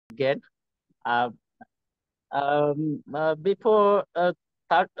again. Uh, Before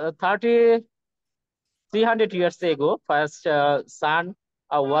 30, 300 years ago, first sun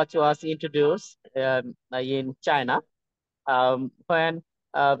watch was introduced in China. When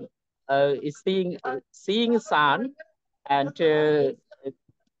um, seeing sun and the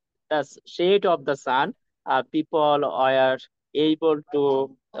shade of the sun, people are able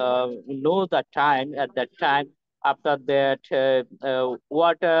to know the time at that time. After that,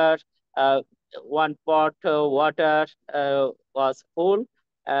 water, uh, one pot water was full,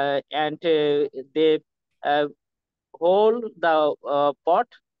 and they uh, hold the pot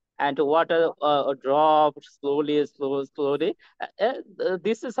and water dropped slowly.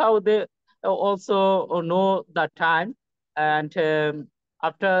 This is how they also know the time. And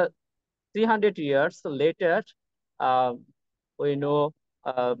after 300 years later, um, we know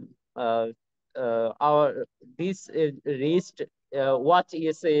um, uh, our this reached what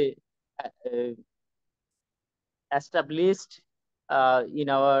is uh, established in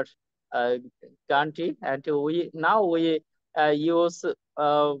our uh, country, and we use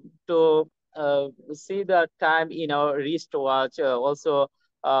to see the time in our wristwatch, also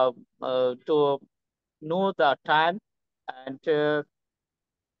to know the time. And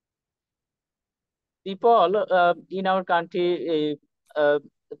people in our country,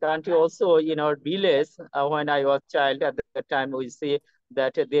 also in our village, when I was child at the time, we see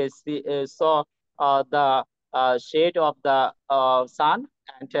that saw the shade of the sun,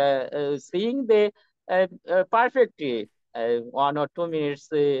 and seeing the perfectly 1 or 2 minutes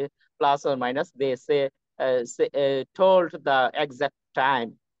plus or minus, they told the exact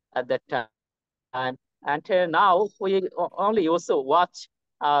time at that time. And now we only also watch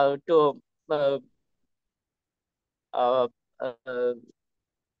to uh, uh, uh,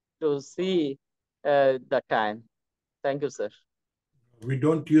 to see the time. Thank you, sir. We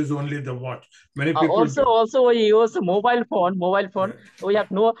don't use only the watch. Many people Also we use mobile phone. Yeah. We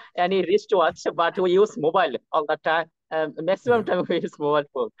have no any wristwatch, but we use mobile all the time. Maximum time we use mobile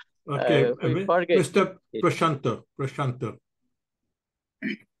phone. Okay, We forget Mr. it. Prashanta.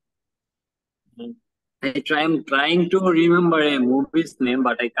 I'm trying to remember a movie's name,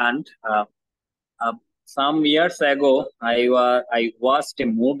 but I can't. Uh, some years ago, I watched a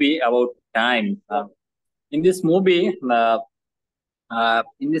movie about time. In this movie,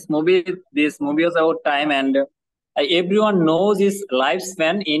 this movie was about time, and everyone knows his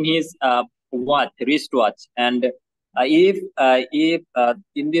lifespan in his wristwatch. And if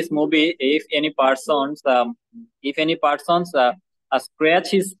in this movie, if any persons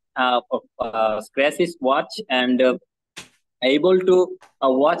scratch his watch and able to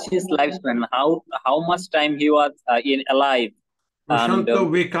watch his lifespan, how much time he was in alive. Prashanta,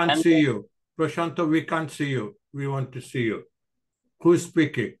 we can't And see you. Prashanta, we can't see you. We want to see you. Who's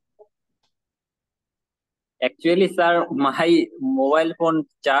speaking? actually, sir, my mobile phone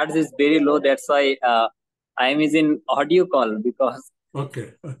charge is very low. That's why I am in audio call because.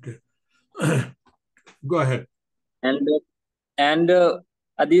 Okay. Go ahead. And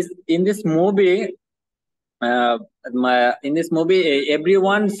this in this movie,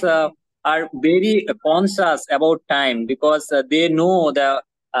 everyone's are very conscious about time because they know they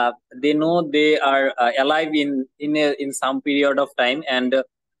are alive in some period of time, and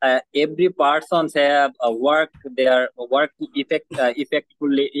every persons have their work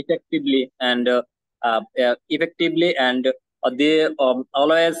effectively and they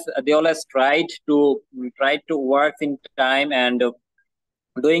always try to work in time and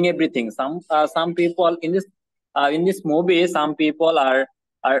doing everything. Some people in this movie, some people are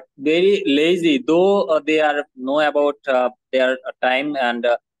very lazy, though they are know about their time and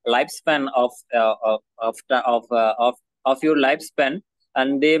lifespan of your lifespan,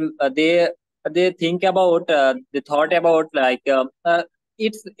 and they think about they thought about like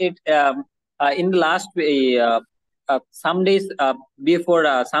it's it in the last some days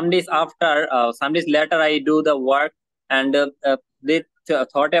before some days after some days later I do the work, and they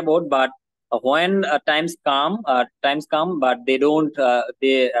thought about, but when times come, but they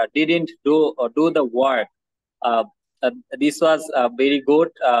didn't do the work. uh, this was a very good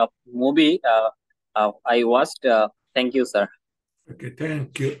movie I watched. Thank you, sir. Okay,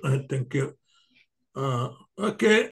 thank you. Okay.